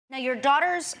Now, your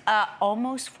daughter's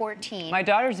almost 14. My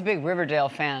daughter's a big Riverdale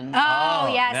fan. Oh,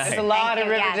 yes. Nice. There's a lot of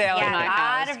Riverdale in my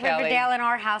house, a lot of Riverdale in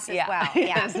our house as well.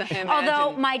 Yes, Yeah.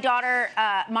 Although my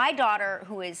daughter,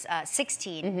 who is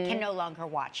 16, can no longer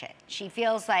watch it. She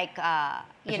feels like,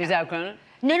 She's outgrown it?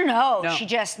 No. She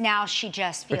just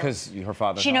feels... Because her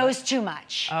father... She knows too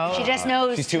much. Oh. She just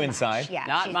knows She's too inside? Yeah.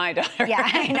 Not my daughter. Yeah,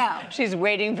 I know. She's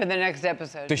waiting for the next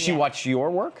episode. Does she watch your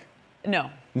work?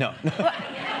 No. No.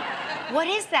 What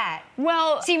is that?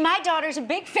 Well... See, my daughter's a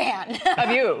big fan.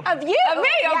 Of you? Of you. Of me?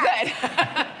 Oh, yes.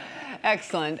 good.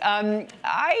 Excellent.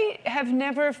 I have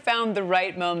never found the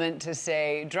right moment to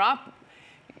say, drop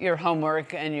your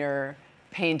homework and your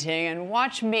painting and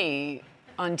watch me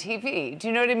on TV. Do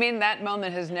you know what I mean? That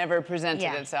moment has never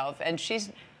presented itself. And she's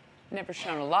never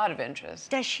shown a lot of interest.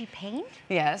 Does she paint?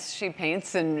 Yes, she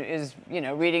paints and is,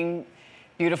 reading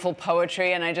beautiful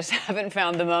poetry, and I just haven't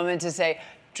found the moment to say,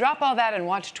 drop all that and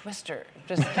watch Twister.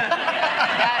 Just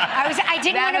I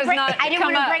didn't want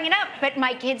to bring it up, but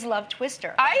my kids love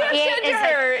Twister. I have said to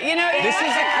her, this is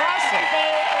a classic. They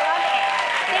love it.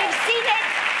 They've seen it.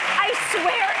 I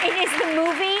swear, it is the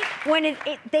movie when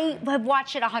they have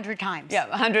watched it 100 times. Yeah,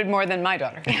 100 more than my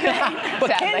daughter.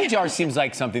 But Candy Jar seems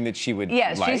like something that she would like.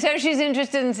 Yes, she says she's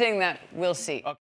interested in seeing that. We'll see. Okay.